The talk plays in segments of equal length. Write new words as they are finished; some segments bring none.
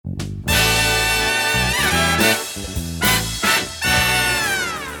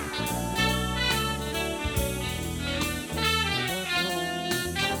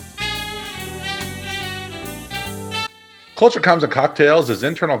Culture Comms and Cocktails is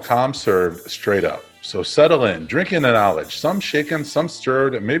internal comms served straight up. So settle in, drink in the knowledge, some shaken, some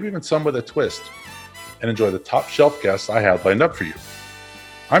stirred, and maybe even some with a twist, and enjoy the top shelf guests I have lined up for you.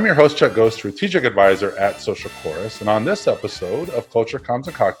 I'm your host, Chuck Ghost, Strategic Advisor at Social Chorus, and on this episode of Culture Comms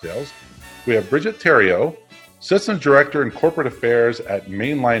and Cocktails, we have Bridget Theriault, Systems Director in Corporate Affairs at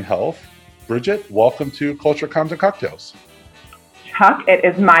Mainline Health. Bridget, welcome to Culture Comms and Cocktails. Chuck, it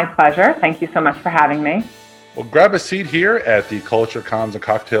is my pleasure. Thank you so much for having me. Well, grab a seat here at the Culture Comms and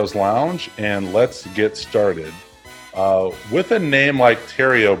Cocktails Lounge, and let's get started. With a name like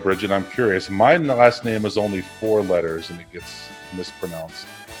Theriault, Bridget, I'm curious. My last name is only 4 letters, and it gets mispronounced.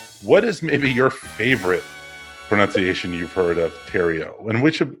 What is maybe your favorite pronunciation you've heard of Theriault? And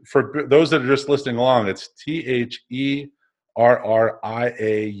which, for those that are just listening along, it's Theerriault.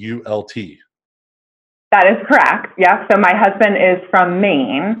 That is correct. Yeah. So my husband is from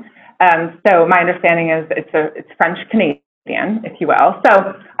Maine. So my understanding is it's French Canadian, if you will.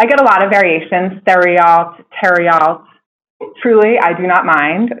 So I get a lot of variations: Theriault. Truly, I do not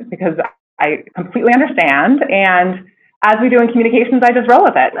mind because I completely understand. And as we do in communications, I just roll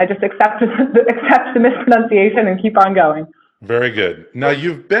with it. I just accept the mispronunciation and keep on going. Very good. Now,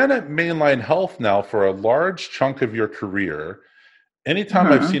 you've been at Mainline Health now for a large chunk of your career.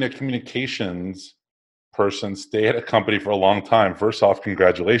 Anytime I've seen a communications person stay at a company for a long time, first off,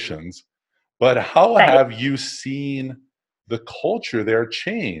 congratulations. But how have you seen the culture there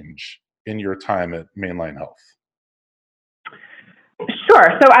change in your time at Mainline Health?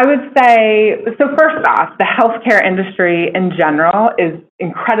 Sure. So I would say, first off, the healthcare industry in general is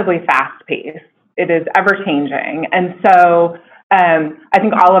incredibly fast-paced. It is ever-changing. And so I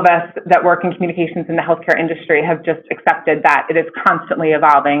think all of us that work in communications in the healthcare industry have just accepted that it is constantly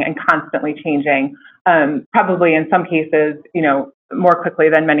evolving and constantly changing, probably in some cases, more quickly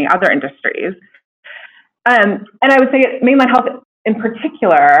than many other industries. And I would say at Mainline Health in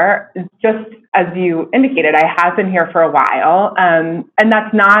particular, just as you indicated, I have been here for a while, and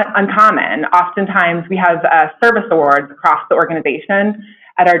that's not uncommon. Oftentimes we have service awards across the organization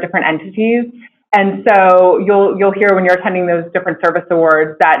at our different entities. And so you'll hear when you're attending those different service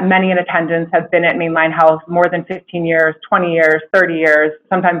awards that many in attendance have been at Mainline Health more than 15 years, 20 years, 30 years.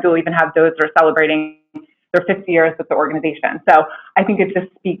 Sometimes you'll even have those that are celebrating their 50 years with the organization. So I think it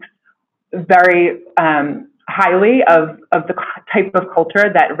just speaks very highly of the type of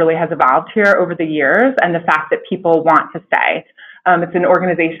culture that really has evolved here over the years and the fact that people want to stay. It's an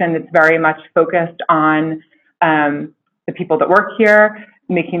organization that's very much focused on the people that work here,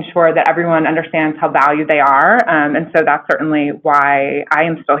 making sure that everyone understands how valued they are. And so that's certainly why I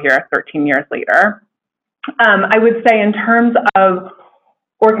am still here 13 years later. I would say in terms of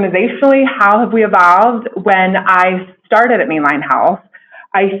organizationally, how have we evolved? When I started at Mainline Health,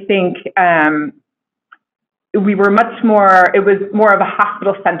 I think it was more of a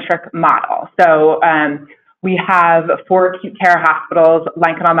hospital-centric model. So we have 4 acute care hospitals: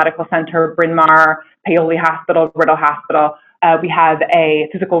 Lankenau Medical Center, Bryn Mawr, Paoli Hospital, Riddle Hospital. We have a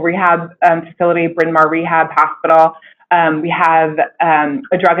physical rehab facility, Bryn Mawr Rehab Hospital. We have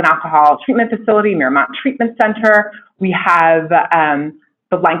a drug and alcohol treatment facility, Miramont Treatment Center. We have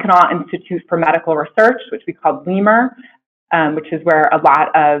the Lankenau Institute for Medical Research, which we call LEMR, which is where a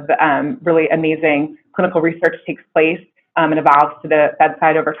lot of really amazing clinical research takes place and evolves to the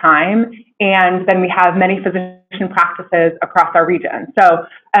bedside over time. And then we have many physician practices across our region. So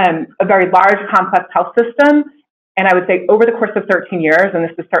a very large, complex health system. And I would say over the course of 13 years, and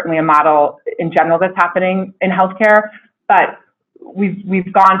this is certainly a model in general that's happening in healthcare, but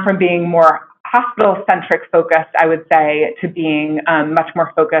we've gone from being more hospital-centric focused, I would say, to being much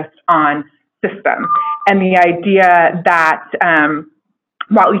more focused on system. And the idea that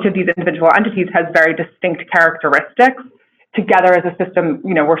while each of these individual entities has very distinct characteristics, together as a system,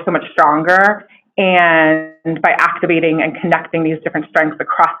 we're so much stronger. And by activating and connecting these different strengths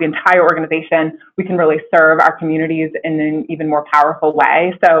across the entire organization, we can really serve our communities in an even more powerful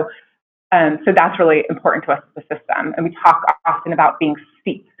way. So that's really important to us as a system. And we talk often about being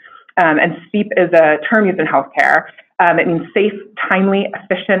STEEP. And STEEP is a term used in healthcare. It means safe, timely,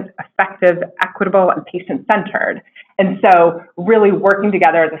 efficient, effective, equitable, and patient-centered. And so really working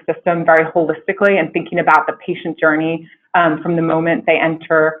together as a system very holistically and thinking about the patient journey from the moment they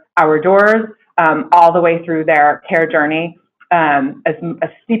enter our doors all the way through their care journey, as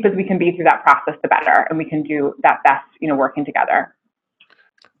steep as we can be through that process, the better. And we can do that best, working together.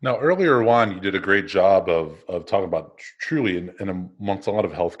 Now, earlier on, you did a great job of talking about truly, in amongst a lot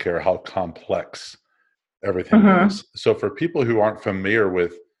of healthcare, how complex everything is. So for people who aren't familiar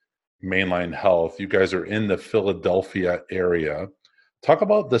with Mainline Health, you guys are in the Philadelphia area. Talk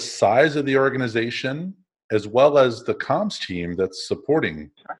about the size of the organization as well as the comms team that's supporting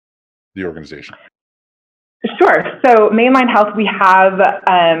the organization? Sure. So Mainline Health, we have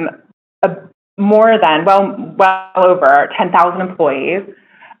well over 10,000 employees,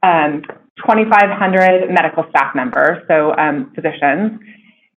 2,500 medical staff members, so physicians,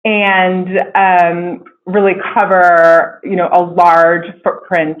 and really cover a large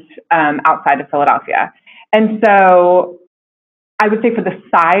footprint outside of Philadelphia. And so I would say for the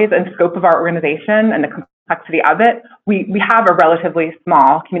size and scope of our organization and the complexity of it, we have a relatively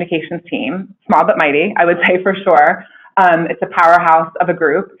small communications team, small but mighty, I would say for sure. It's a powerhouse of a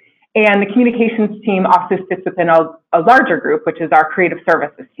group. And the communications team also sits within a larger group, which is our creative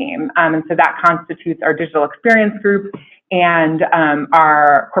services team. And so that constitutes our digital experience group and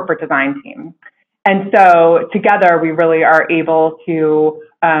our corporate design team. And so together, we really are able to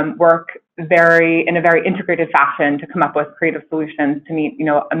work in a very integrated fashion to come up with creative solutions to meet,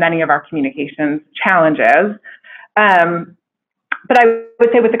 many of our communications challenges. But I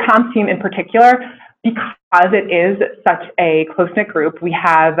would say with the comms team in particular, because it is such a close-knit group, we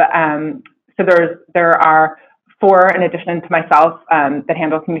have, there are 4 in addition to myself that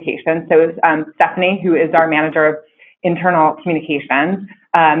handle communications. So Stephanie, who is our manager of internal communications.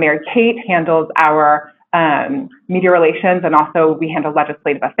 Mary Kate handles our media relations, and also we handle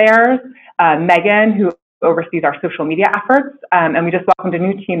legislative affairs. Megan, who oversees our social media efforts, and we just welcomed a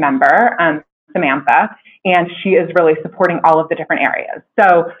new team member, Samantha, and she is really supporting all of the different areas.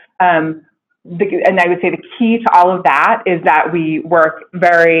 So, and I would say the key to all of that is that we work in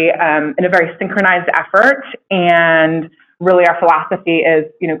a very synchronized effort, and really our philosophy is,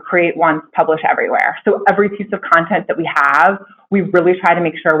 create once, publish everywhere. So every piece of content that we have, we really try to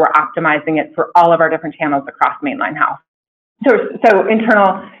make sure we're optimizing it for all of our different channels across Mainline Health. So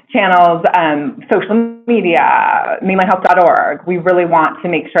internal channels, social media, mainlinehealth.org, we really want to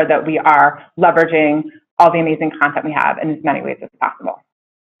make sure that we are leveraging all the amazing content we have in as many ways as possible.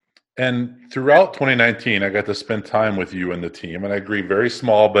 And throughout 2019, I got to spend time with you and the team, and I agree, very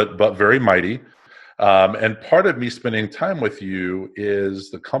small, but very mighty. And part of me spending time with you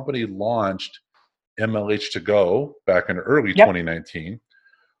is the company launched MLH2Go back in early 2019.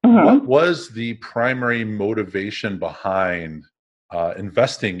 Mm-hmm. What was the primary motivation behind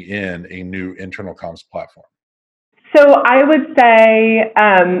investing in a new internal comms platform? So I would say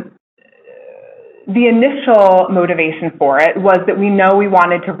the initial motivation for it was that we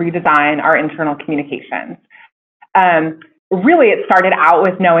wanted to redesign our internal communications. Really, it started out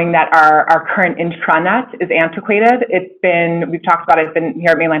with knowing that our current intranet is antiquated. We've talked about it, it's been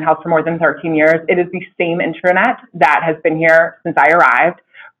here at Mainline Health for more than 13 years. It is the same intranet that has been here since I arrived,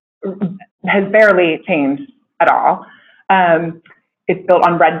 has barely changed at all. It's built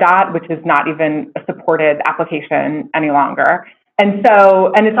on Red Dot, which is not even a supported application any longer. And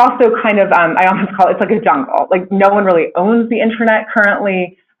it's also kind of, I almost call it's like a jungle. Like no one really owns the intranet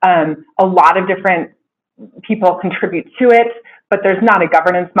currently. A lot of different people contribute to it, but there's not a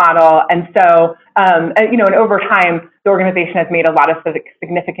governance model. And so, and over time, the organization has made a lot of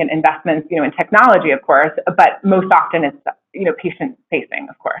significant investments, in technology, of course, but most often it's, patient facing,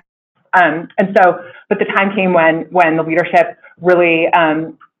 of course. But the time came when the leadership really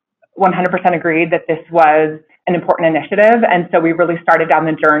 100% agreed that this was an important initiative. And so we really started down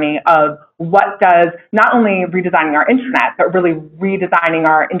the journey of what does not only redesigning our intranet, but really redesigning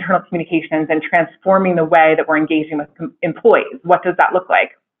our internal communications and transforming the way that we're engaging with employees. What does that look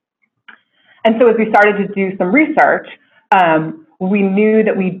like? And so as we started to do some research, we knew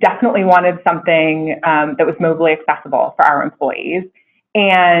that we definitely wanted something that was mobilely accessible for our employees.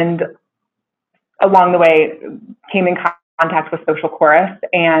 And along the way, came in contact with Social Chorus,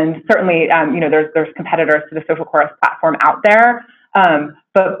 and certainly, there's competitors to the Social Chorus platform out there,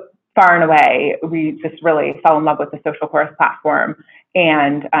 but far and away, we just really fell in love with the Social Chorus platform,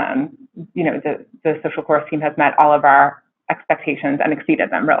 and the Social Chorus team has met all of our expectations and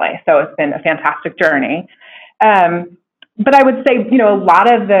exceeded them, really. So it's been a fantastic journey. But I would say, a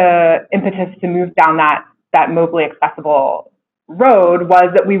lot of the impetus to move down that mobilely accessible road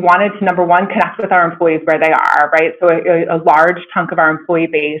was that we wanted to, number one, connect with our employees where they are, right? So a large chunk of our employee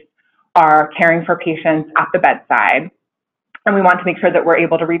base are caring for patients at the bedside. And we want to make sure that we're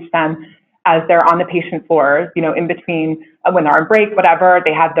able to reach them as they're on the patient floors, in between when they're on break, whatever,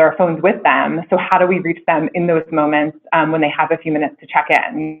 they have their phones with them. So how do we reach them in those moments when they have a few minutes to check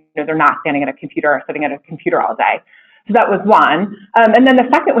in? They're not standing at a computer or sitting at a computer all day. So that was one. And then the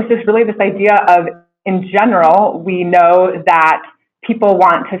second was just really this idea of, in general, we know that people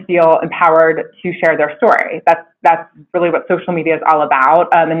want to feel empowered to share their story. That's really what social media is all about.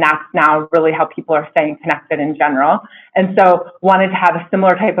 And that's now really how people are staying connected in general. And so wanted to have a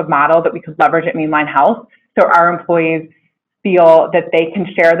similar type of model that we could leverage at Mainline Health so our employees feel that they can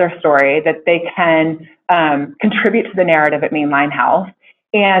share their story, that they can contribute to the narrative at Mainline Health.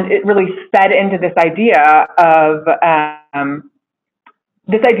 And it really fed into this idea of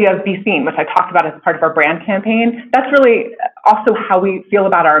be seen, which I talked about as part of our brand campaign. That's really also how we feel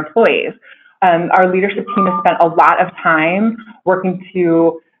about our employees. Our leadership team has spent a lot of time working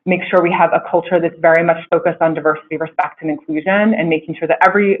to make sure we have a culture that's very much focused on diversity, respect, and inclusion, and making sure that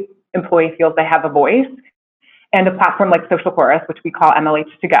every employee feels they have a voice. And a platform like Social Chorus, which we call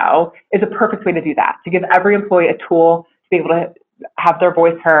MLH2Go, is a perfect way to do that, to give every employee a tool to be able to have their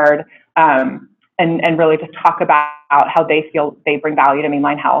voice heard, and really just talk about how they feel they bring value to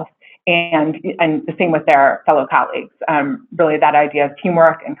Mainline Health, and the same with their fellow colleagues. Really that idea of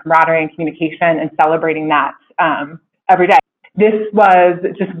teamwork and camaraderie and communication, and celebrating that every day. This was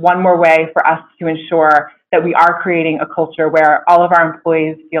just one more way for us to ensure that we are creating a culture where all of our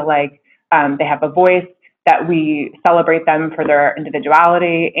employees feel like they have a voice, that we celebrate them for their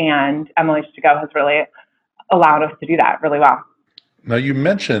individuality, and MLH2Go has really allowed us to do that really well. Now, you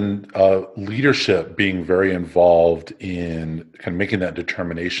mentioned leadership being very involved in kind of making that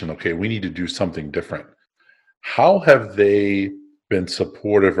determination, okay, we need to do something different. How have they been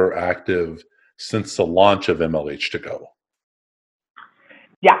supportive or active since the launch of MLH2Go?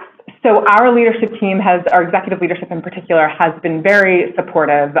 Yes. So our leadership team our executive leadership in particular, has been very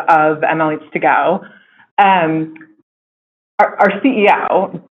supportive of MLH2Go. Our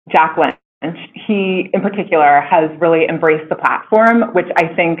CEO, Jack Lynch, he in particular has really embraced the platform, which I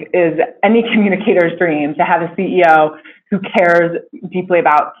think is any communicator's dream, to have a CEO who cares deeply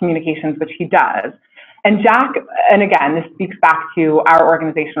about communications, which he does. And Jack, and again, this speaks back to our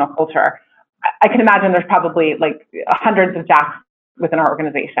organizational culture. I can imagine there's probably like hundreds of Jacks within our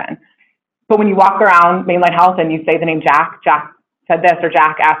organization. But when you walk around Mainline Health and you say the name Jack said this or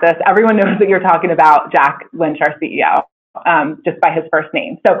Jack asked this, everyone knows that you're talking about Jack Lynch, our CEO, just by his first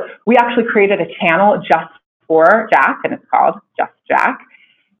name. So we actually created a channel just for Jack, and it's called Just Jack.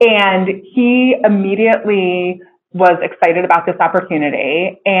 And he immediately was excited about this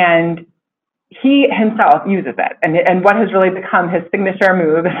opportunity, and he himself uses it. And what has really become his signature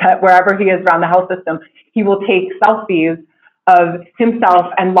move is that wherever he is around the health system, he will take selfies of himself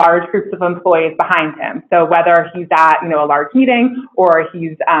and large groups of employees behind him. So whether he's at, a large meeting, or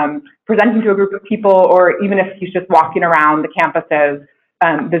he's presenting to a group of people, or even if he's just walking around the campuses,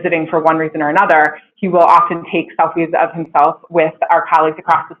 visiting for one reason or another, he will often take selfies of himself with our colleagues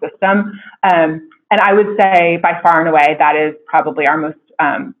across the system. And I would say by far and away, that is probably our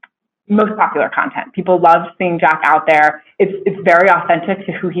most popular content. People love seeing Jack out there. It's very authentic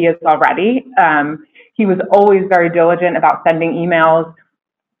to who he is already. He was always very diligent about sending emails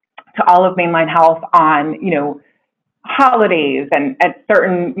to all of Mainline Health on, holidays and at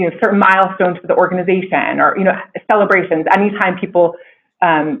certain milestones for the organization, or, celebrations. Anytime people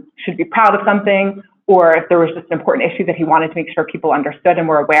should be proud of something, or if there was just an important issue that he wanted to make sure people understood and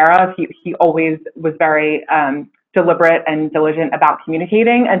were aware of, he always was very deliberate and diligent about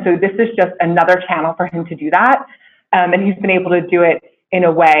communicating. And so this is just another channel for him to do that. And he's been able to do it in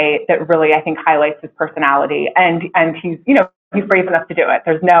a way that really, I think, highlights his personality. And he's brave enough to do it.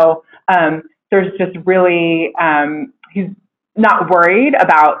 There's just really, he's not worried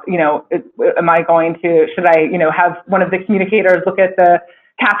about, should I have one of the communicators look at the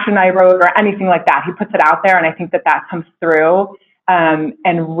caption I wrote or anything like that. He puts it out there, and I think that comes through,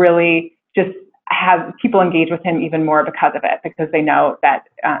 and really just have people engage with him even more because of it, because they know that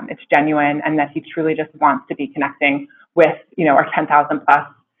it's genuine, and that he truly just wants to be connecting with, our 10,000 plus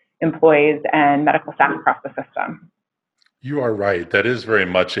employees and medical staff across the system. You are right. That is very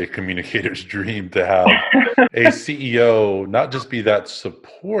much a communicator's dream, to have a CEO not just be that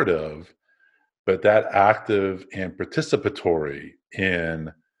supportive, but that active and participatory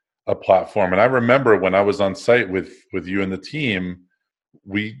in a platform. And I remember when I was on site with you and the team,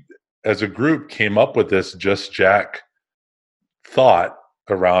 we, as a group, came up with this Just Jack thought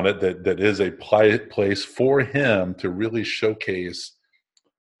around it, that is a place for him to really showcase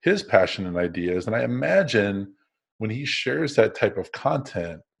his passion and ideas. And I imagine when he shares that type of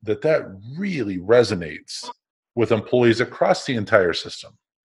content, that really resonates with employees across the entire system.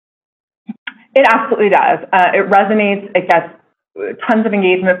 It absolutely does. It resonates. It gets tons of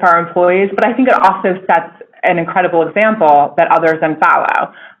engagement for our employees, but I think it also sets an incredible example that others then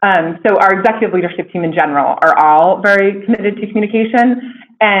follow. So our executive leadership team in general are all very committed to communication.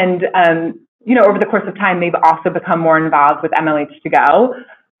 And, over the course of time, they've also become more involved with MLH2Go.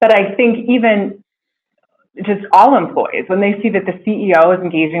 But I think even just all employees, when they see that the CEO is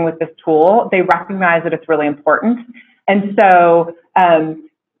engaging with this tool, they recognize that it's really important. And so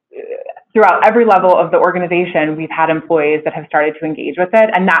throughout every level of the organization, we've had employees that have started to engage with it.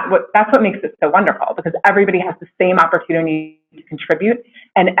 And that's what makes it so wonderful, because everybody has the same opportunity to contribute,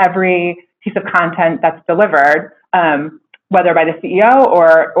 and every piece of content that's delivered, whether by the CEO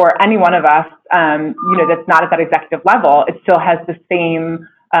or any one of us, that's not at that executive level, it still has the same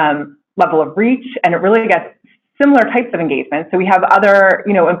level of reach, and it really gets similar types of engagement. So we have other,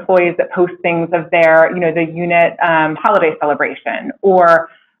 employees that post things of their, the unit holiday celebration, or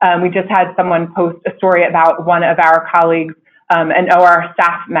we just had someone post a story about one of our colleagues, an OR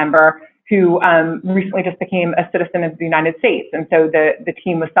staff member who recently just became a citizen of the United States. And so the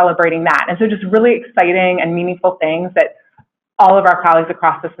team was celebrating that. And so just really exciting and meaningful things that all of our colleagues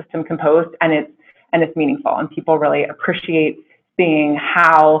across the system can post, and it's meaningful. And people really appreciate seeing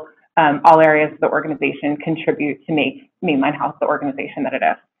how all areas of the organization contribute to make Mainline Health the organization that it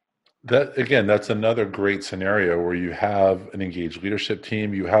is. That's another great scenario where you have an engaged leadership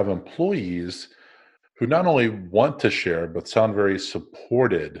team, you have employees who not only want to share, but sound very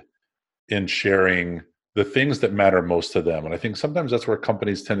supported in sharing the things that matter most to them. And I think sometimes that's where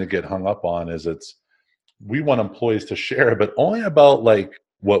companies tend to get hung up on, is we want employees to share, but only about like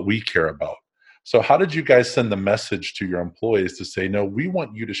what we care about. So how did you guys send the message to your employees to say, no, we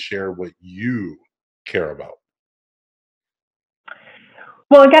want you to share what you care about?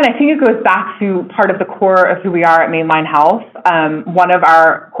 Well, again, I think it goes back to part of the core of who we are at Mainline Health. One of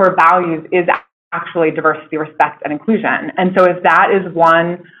our core values is actually diversity, respect, and inclusion. And so if that is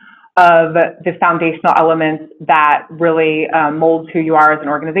one of the foundational elements that really molds who you are as an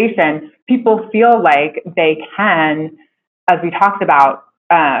organization, people feel like they can, as we talked about,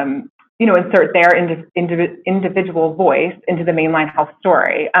 insert their individual voice into the Mainline Health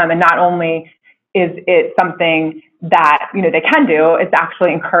story. And not only is it something that, they can do, it's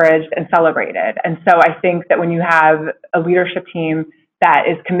actually encouraged and celebrated. And so I think that when you have a leadership team that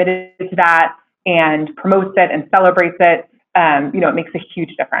is committed to that and promotes it and celebrates it, it makes a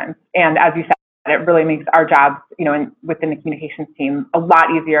huge difference. And as you said, it really makes our jobs, within the communications team a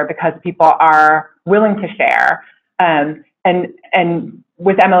lot easier, because people are willing to share. And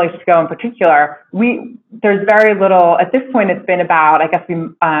with MLH To Go in particular, there's very little, at this point it's been about, I guess we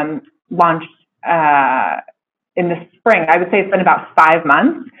launched in the spring, I would say it's been about 5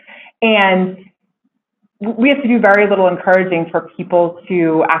 months. And we have to do very little encouraging for people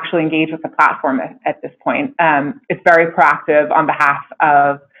to actually engage with the platform at this point. It's very proactive on behalf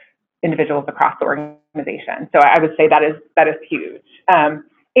of individuals across the organization. So I would say that is huge.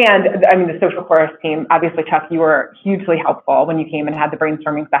 And I mean, the Social Chorus team, obviously, Chuck, you were hugely helpful when you came and had the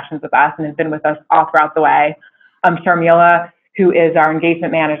brainstorming sessions with us and has been with us all throughout the way. Sharmila, who is our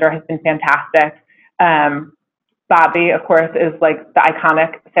engagement manager, has been fantastic. Bobby, of course, is like the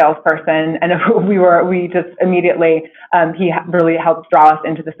iconic salesperson. And we just immediately, he really helped draw us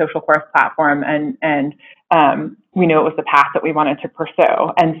into the Social Chorus platform. And we knew it was the path that we wanted to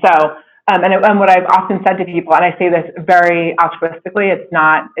pursue. And so, and what I've often said to people, and I say this very altruistically,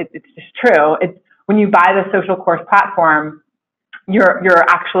 it's just true. It's when you buy the Social Chorus platform, you're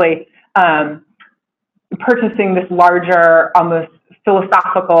actually purchasing this larger, almost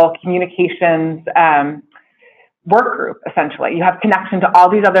philosophical communications work group, essentially. You have connection to all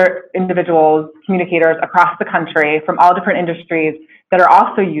these other individuals, communicators across the country from all different industries that are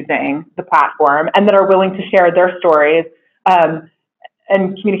also using the platform and that are willing to share their stories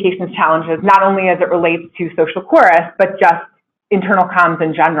and communications challenges, not only as it relates to Social Chorus, but just internal comms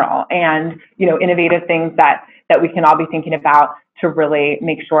in general, and innovative things that we can all be thinking about to really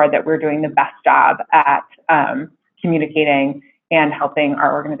make sure that we're doing the best job at communicating and helping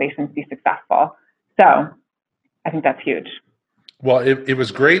our organizations be successful. So I think that's huge. Well, it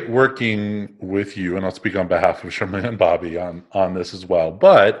was great working with you, and I'll speak on behalf of Sharmila and Bobby on this as well.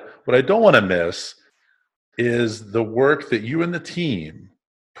 But what I don't want to miss is the work that you and the team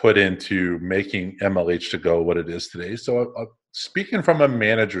put into making MLH To Go what it is today. So speaking from a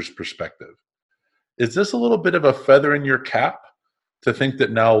manager's perspective, is this a little bit of a feather in your cap to think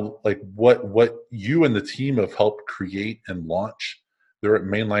that now, like what you and the team have helped create and launch there at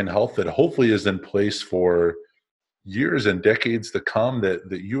Mainline Health, that hopefully is in place for years and decades to come,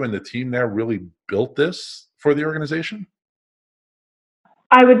 that you and the team there really built this for the organization?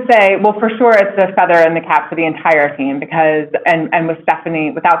 I would say, well, for sure, it's a feather in the cap for the entire team, because, and with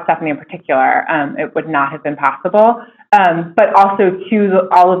Stephanie, without Stephanie in particular, it would not have been possible. But also to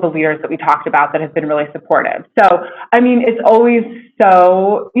all of the leaders that we talked about that have been really supportive. So, I mean, it's always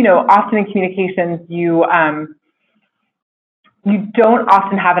so, often in communications, you don't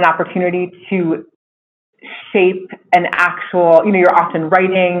often have an opportunity to shape an actual, you're often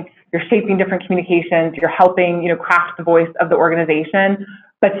writing, you're shaping different communications, you're helping, craft the voice of the organization.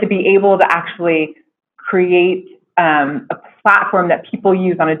 but to be able to actually create a platform that people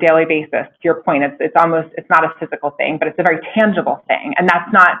use on a daily basis. To your point, it's not a physical thing, but it's a very tangible thing, and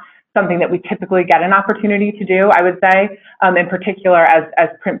that's not something that we typically get an opportunity to do, I would say, in particular as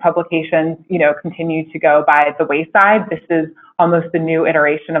print publications, continue to go by the wayside. This is almost a new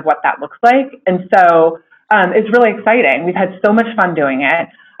iteration of what that looks like. And so it's really exciting. We've had so much fun doing it.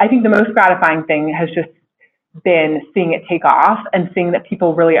 I think the most gratifying thing has just been seeing it take off and seeing that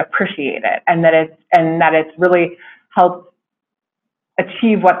people really appreciate it, and that it's really helped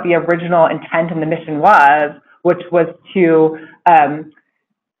achieve what the original intent and the mission was, which was to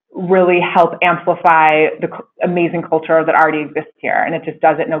really help amplify the amazing culture that already exists here. And it just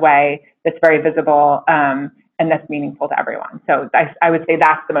does it in a way that's very visible and that's meaningful to everyone. So I would say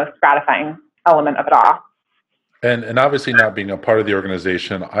that's the most gratifying element of it all. And obviously, not being a part of the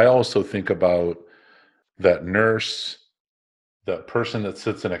organization, I also think about that nurse, that person that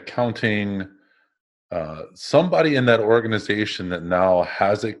sits in accounting, somebody in that organization that now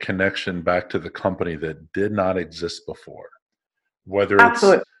has a connection back to the company that did not exist before. Whether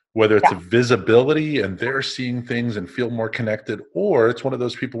it's a visibility and they're seeing things and feel more connected, or it's one of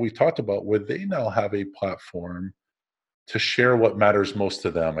those people we talked about where they now have a platform to share what matters most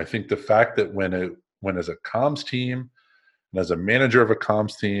to them. I think the fact that when as a comms team and as a manager of a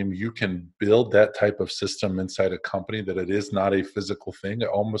comms team, you can build that type of system inside a company, that it is not a physical thing. It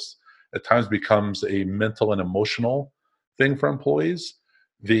almost at times becomes a mental and emotional thing for employees.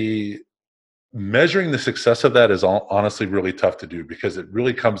 Measuring the success of that is honestly really tough to do, because it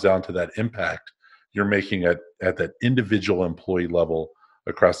really comes down to that impact you're making at that individual employee level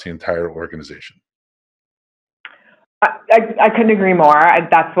across the entire organization. I couldn't agree more.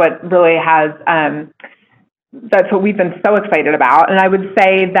 That's what really has, that's what we've been so excited about. And I would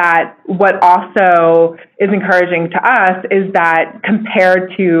say that what also is encouraging to us is that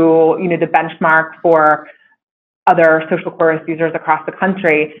compared to, the benchmark for other social chorus users across the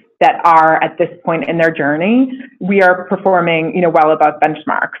country that are at this point in their journey, we are performing, well above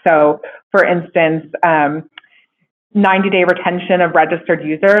benchmark. So for instance, 90-day retention of registered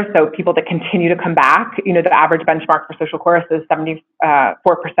users, so people that continue to come back, the average benchmark for social chorus is 74%,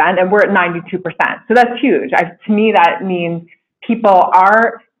 and we're at 92%. So that's huge. To me, that means people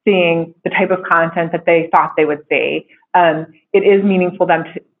are seeing the type of content that they thought they would see. It is meaningful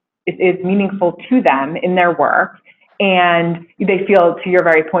to them in their work, and they feel, to your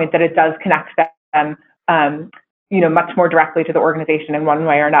very point, that it does connect them, much more directly to the organization in one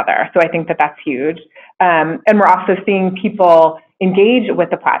way or another. So I think that that's huge. And we're also seeing people engage with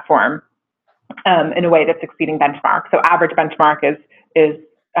the platform in a way that's exceeding benchmark. So average benchmark is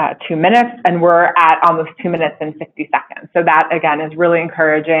 2 minutes, and we're at almost 2 minutes and 60 seconds. So that, again, is really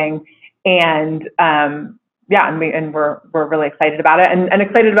encouraging. And we're really excited about it, and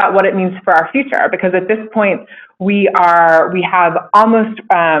excited about what it means for our future, because at this point we have almost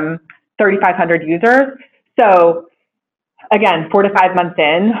 3,500 users. So again, 4 to 5 months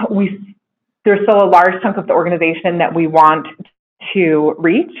in, there's still a large chunk of the organization that we want to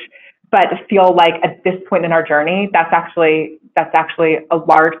reach, but feel like at this point in our journey, that's actually a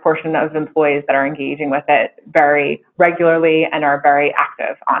large portion of employees that are engaging with it very regularly and are very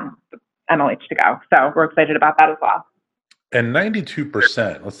active on MLH2Go. So we're excited about that as well. And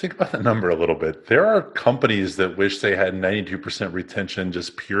 92%, let's think about that number a little bit. There are companies that wish they had 92% retention,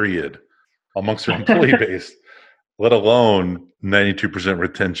 just period, amongst their employee base, let alone 92%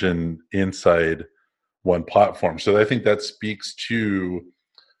 retention inside one platform. So I think that speaks to,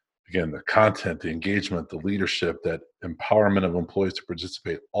 again, the content, the engagement, the leadership, that empowerment of employees to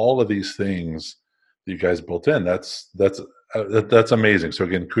participate, all of these things that you guys built in. That's That's amazing. So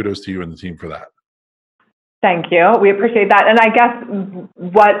again, kudos to you and the team for that. Thank you. We appreciate that. And I guess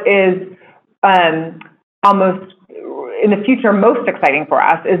what is almost in the future most exciting for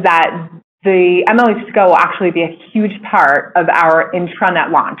us is that the MLH2Go will actually be a huge part of our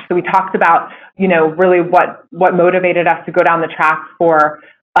intranet launch. So we talked about, really what motivated us to go down the track for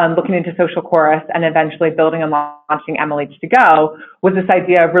looking into Social Chorus and eventually building and launching MLH2Go was this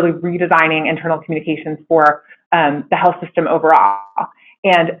idea of really redesigning internal communications for the health system overall.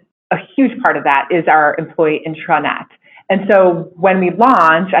 And a huge part of that is our employee intranet. And so when we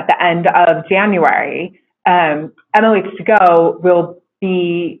launch at the end of January, MLH2Go will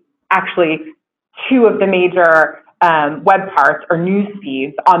be actually two of the major web parts or news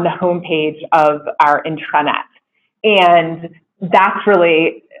feeds on the homepage of our intranet. And that's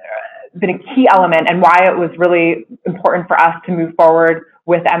really been a key element, and why it was really important for us to move forward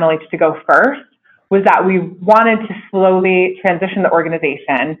with MLH2Go first was that we wanted to slowly transition the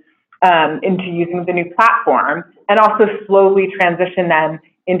organization into using the new platform, and also slowly transition them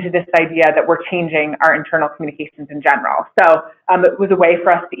into this idea that we're changing our internal communications in general. So it was a way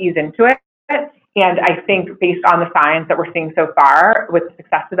for us to ease into it. And I think based on the signs that we're seeing so far with the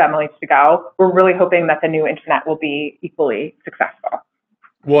success of MLH2Go, we're really hoping that the new intranet will be equally successful.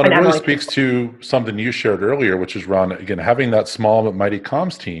 Well, and it really speaks to something you shared earlier, which is around, again, having that small but mighty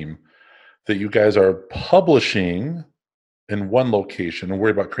comms team that you guys are publishing in one location and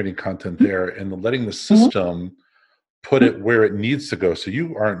worry about creating content there and letting the system put it where it needs to go. So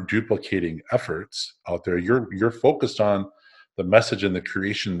you aren't duplicating efforts out there. You're focused on the message and the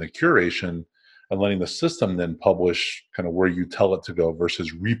creation and the curation and letting the system then publish kind of where you tell it to go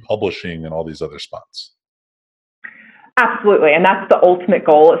versus republishing in all these other spots. Absolutely. And that's the ultimate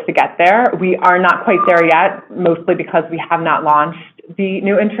goal, is to get there. We are not quite there yet, mostly because we have not launched the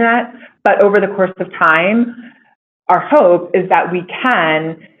new intranet. But over the course of time, our hope is that we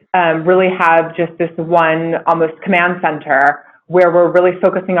can really have just this one almost command center where we're really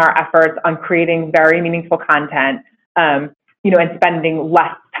focusing our efforts on creating very meaningful content, and spending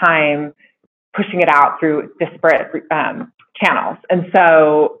less time pushing it out through disparate channels. And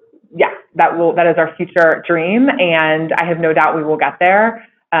so, yeah, that is our future dream, and I have no doubt we will get there,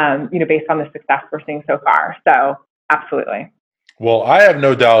 based on the success we're seeing so far. So, absolutely. Well, I have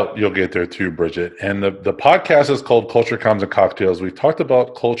no doubt you'll get there too, Bridget. And the podcast is called Culture, Comms, and Cocktails. We've talked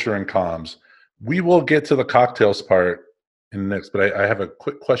about culture and comms. We will get to the cocktails part in the next, but I have a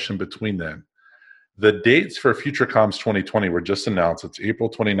quick question between them. The dates for Future Comms 2020 were just announced. It's April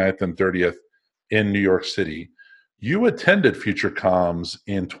 29th and 30th in New York City. You attended Future Comms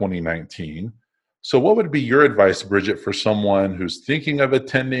in 2019. So what would be your advice, Bridget, for someone who's thinking of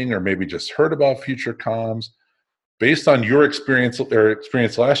attending or maybe just heard about Future Comms? Based on your experience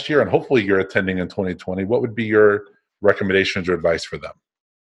last year, and hopefully you're attending in 2020, what would be your recommendations or advice for them?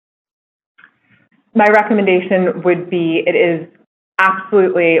 My recommendation would be, it is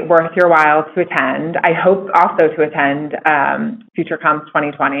absolutely worth your while to attend. I hope also to attend Future Comms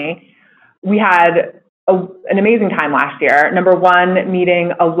 2020. We had an amazing time last year. Number one,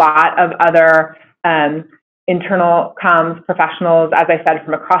 meeting a lot of other internal comms professionals, as I said,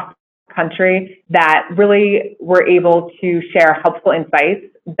 from across country, that really were able to share helpful insights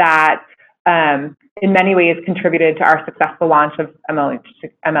that in many ways contributed to our successful launch of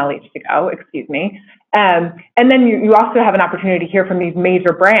MLH2Go, and then you also have an opportunity to hear from these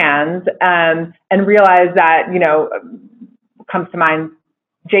major brands and realize that, comes to mind,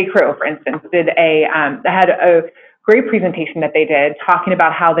 J.Crew, for instance, had a great presentation that they did talking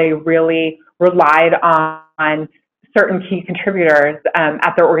about how they really relied on certain key contributors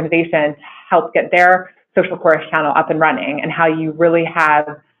at their organization to help get their social chorus channel up and running, and how you really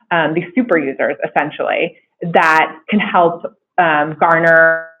have these super users, essentially, that can help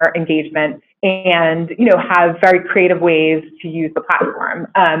garner engagement and, have very creative ways to use the platform.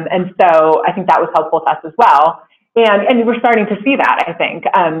 And so I think that was helpful to us as well. And we're starting to see that, I think,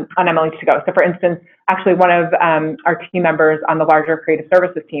 on MLH2Go. So, for instance, actually one of our team members on the larger creative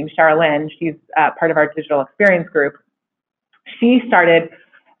services team, Sherilyn, she's part of our digital experience group. She started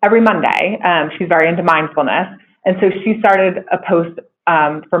every Monday. She's very into mindfulness. And so she started a post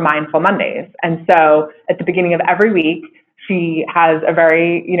for Mindful Mondays. And so at the beginning of every week, she has a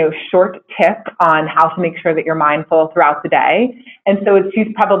very, short tip on how to make sure that you're mindful throughout the day. And so she's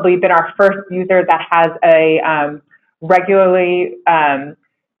probably been our first user that has a regularly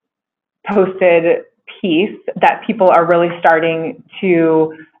posted piece that people are really starting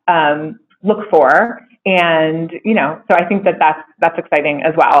to look for. And, so I think that that's exciting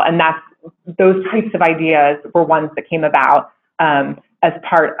as well. And those types of ideas were ones that came about as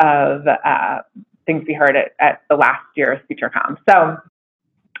part of things we heard at the last year's Future Comms. So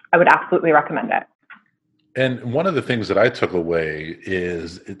I would absolutely recommend it. And one of the things that I took away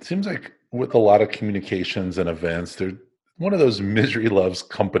is, it seems like with a lot of communications and events, they're one of those misery loves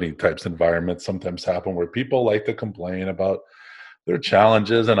company types environments sometimes happen where people like to complain about their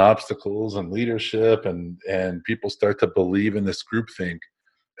challenges and obstacles and leadership, and people start to believe in this groupthink.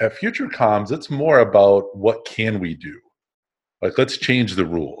 At Future Comms, it's more about what can we do? Like, let's change the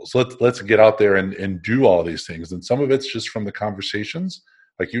rules. Let's get out there and do all these things. And some of it's just from the conversations,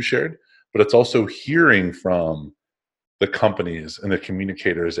 like you shared, but it's also hearing from the companies and the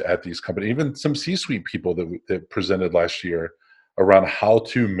communicators at these companies, even some C-suite people that presented last year around how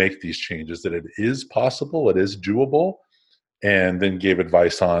to make these changes, that it is possible, it is doable, and then gave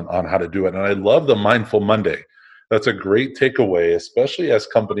advice on how to do it. And I love the Mindful Monday. That's a great takeaway, especially as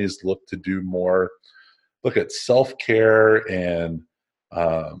companies look to do more, look at self-care and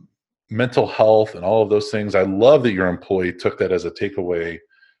mental health and all of those things. I love that your employee took that as a takeaway,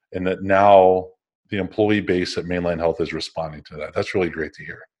 and that now the employee base at Mainline Health is responding to that. That's really great to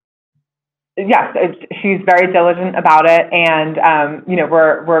hear. Yes, she's very diligent about it, and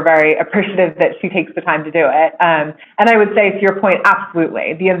we're very appreciative that she takes the time to do it. And I would say, to your point,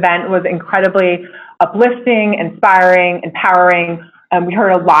 absolutely, the event was incredibly uplifting, inspiring, empowering. We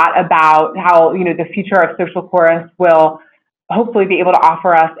heard a lot about how the future of Social Chorus will hopefully be able to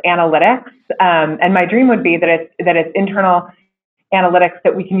offer us analytics. And my dream would be that it's internal analytics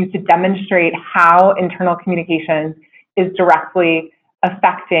that we can use to demonstrate how internal communications is directly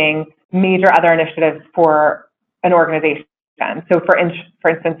affecting major other initiatives for an organization. So for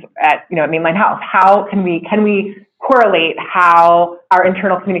instance, at Mainline Health, how can we correlate how our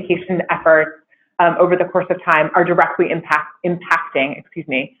internal communication efforts over the course of time are directly impacting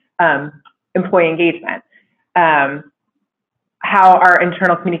employee engagement? How our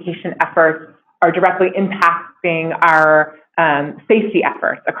internal communication efforts are directly impacting our safety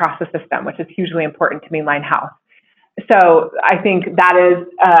efforts across the system, which is hugely important to Mainline Health. So I think that is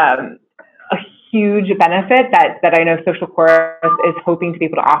a huge benefit that I know Social Chorus is hoping to be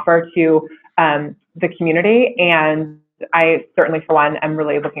able to offer to the community. And I certainly, for one, am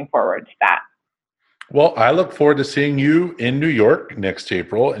really looking forward to that. Well, I look forward to seeing you in New York next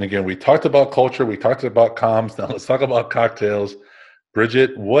April. And again, we talked about culture, we talked about comms. Now let's talk about cocktails.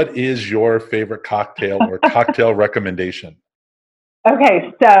 Bridget, what is your favorite cocktail or cocktail recommendation?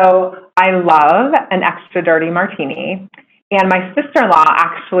 Okay, so I love an extra dirty martini. And my sister-in-law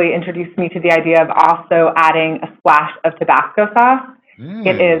actually introduced me to the idea of also adding a splash of Tabasco sauce.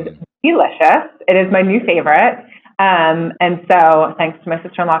 It is delicious. It is my new favorite. And so thanks to my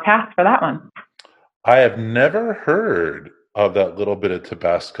sister-in-law, Cass, for that one. I have never heard of that little bit of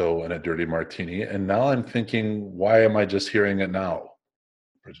Tabasco in a dirty martini. And now I'm thinking, why am I just hearing it now,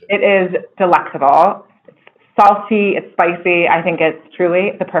 Bridget? It is delectable. It's salty. It's spicy. I think it's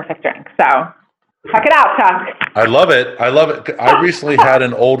truly the perfect drink. So check it out, Chuck. I love it. I recently had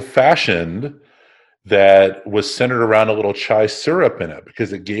an old fashioned that was centered around a little chai syrup in it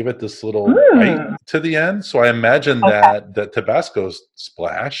because it gave it this little bite to the end. So I imagine that Tabasco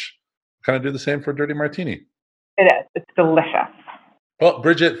splash kind of do the same for a dirty martini. It is. It's delicious. Well,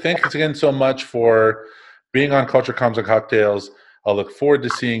 Bridget, thanks again so much for being on Culture, Comms, and Cocktails. I'll look forward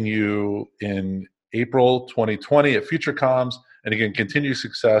to seeing you in April 2020 at Future Comms. And again, continue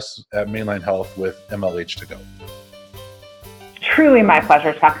success at Mainline Health with MLH to go. Truly my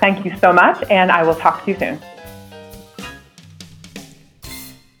pleasure, Chuck. Thank you so much, and I will talk to you soon.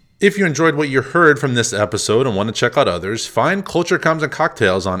 If you enjoyed what you heard from this episode and want to check out others, find Culture, Comms, and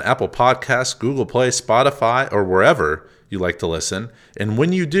Cocktails on Apple Podcasts, Google Play, Spotify, or wherever you like to listen. And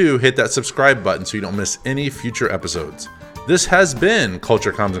when you do, hit that subscribe button so you don't miss any future episodes. This has been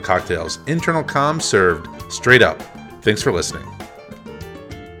Culture, Comms, and Cocktails, internal comms served straight up. Thanks for listening.